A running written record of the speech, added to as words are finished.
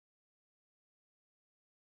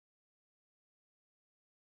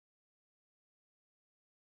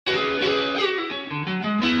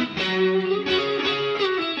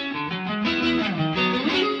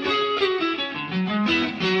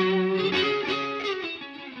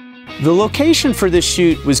The location for this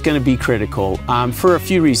shoot was going to be critical for a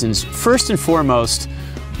few reasons. First and foremost,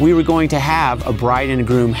 we were going to have a bride and a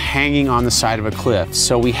groom hanging on the side of a cliff.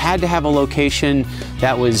 So we had to have a location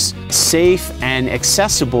that was safe and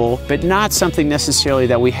accessible, but not something necessarily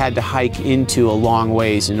that we had to hike into a long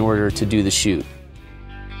ways in order to do the shoot.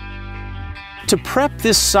 To prep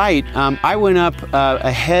this site, I went up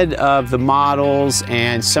ahead of the models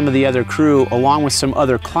and some of the other crew, along with some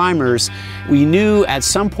other climbers. We knew at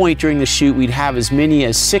some point during the shoot we'd have as many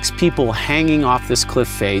as 6 people hanging off this cliff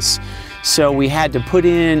face. So we had to put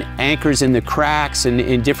in anchors in the cracks and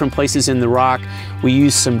in different places in the rock. We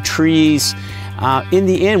used some trees. In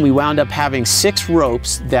the end, we wound up having 6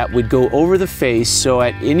 ropes that would go over the face, so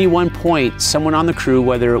at any one point, someone on the crew,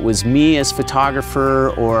 whether it was me as photographer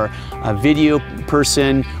or a video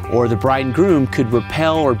person or the bride and groom, could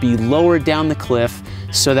rappel or be lowered down the cliff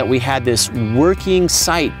so that we had this working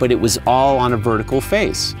sight, but it was all on a vertical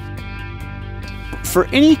face. For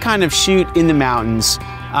any kind of shoot in the mountains,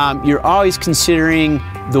 you're always considering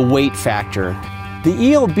the weight factor.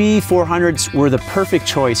 The ELB 400s were the perfect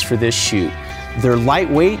choice for this shoot. They're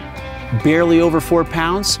lightweight, barely over 4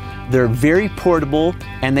 pounds, they're very portable,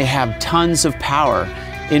 and they have tons of power.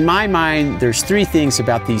 In my mind, there's 3 things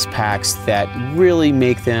about these packs that really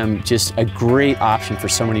make them just a great option for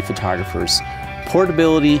so many photographers: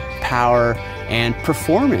 portability, power, and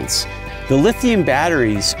performance. The lithium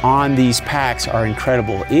batteries on these packs are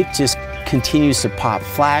incredible. It just continues to pop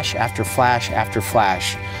flash after flash after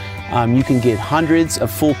flash. You can get hundreds of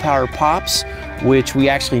full power pops, which we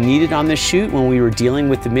actually needed on this shoot when we were dealing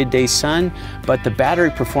with the midday sun, but the battery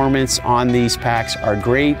performance on these packs are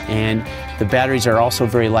great, and the batteries are also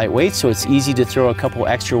very lightweight, so it's easy to throw a couple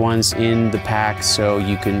extra ones in the pack so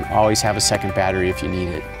you can always have a second battery if you need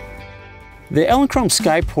it. The Elinchrom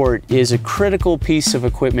Skyport is a critical piece of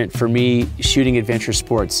equipment for me shooting adventure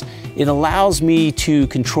sports. It allows me to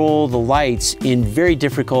control the lights in very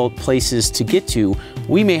difficult places to get to.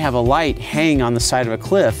 We may have a light hanging on the side of a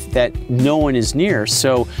cliff that no one is near,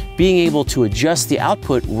 so being able to adjust the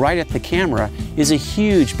output right at the camera is a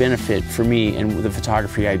huge benefit for me and the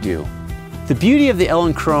photography I do. The beauty of the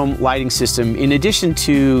Elinchrom lighting system, in addition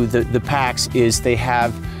to the packs, is they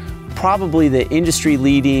have probably the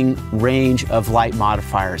industry-leading range of light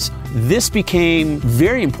modifiers. This became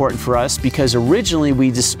very important for us because originally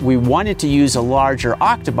we wanted to use a larger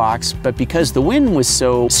octabox, but because the wind was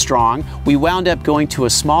so strong, we wound up going to a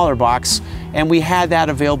smaller box, and we had that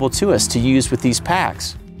available to us to use with these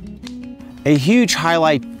packs. A huge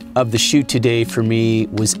highlight of the shoot today for me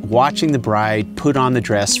was watching the bride put on the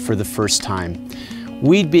dress for the first time.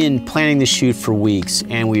 We'd been planning the shoot for weeks,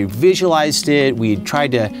 and we visualized it. We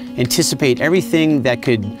tried to anticipate everything that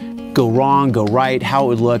could go wrong, go right, how it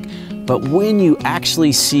would look. But when you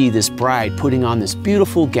actually see this bride putting on this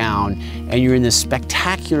beautiful gown and you're in this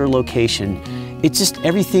spectacular location, it just,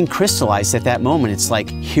 everything crystallized at that moment. It's like,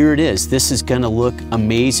 here it is. This is gonna look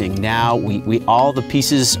amazing. Now all the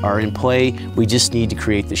pieces are in play. We just need to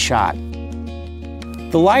create the shot.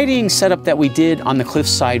 The lighting setup that we did on the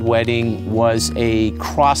Cliffside Wedding was a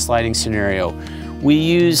cross-lighting scenario. We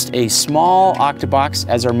used a small octabox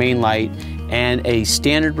as our main light and a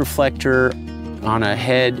standard reflector on a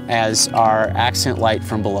head as our accent light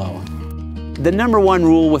from below. The number one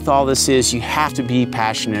rule with all this is you have to be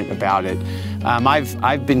passionate about it.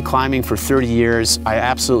 I've been climbing for 30 years. I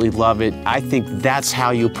absolutely love it. I think that's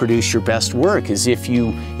how you produce your best work, is if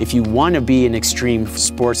you want to be an extreme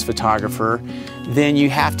sports photographer, then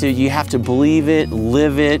you have to believe it,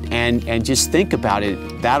 live it, and just think about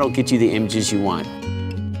it. That'll get you the images you want.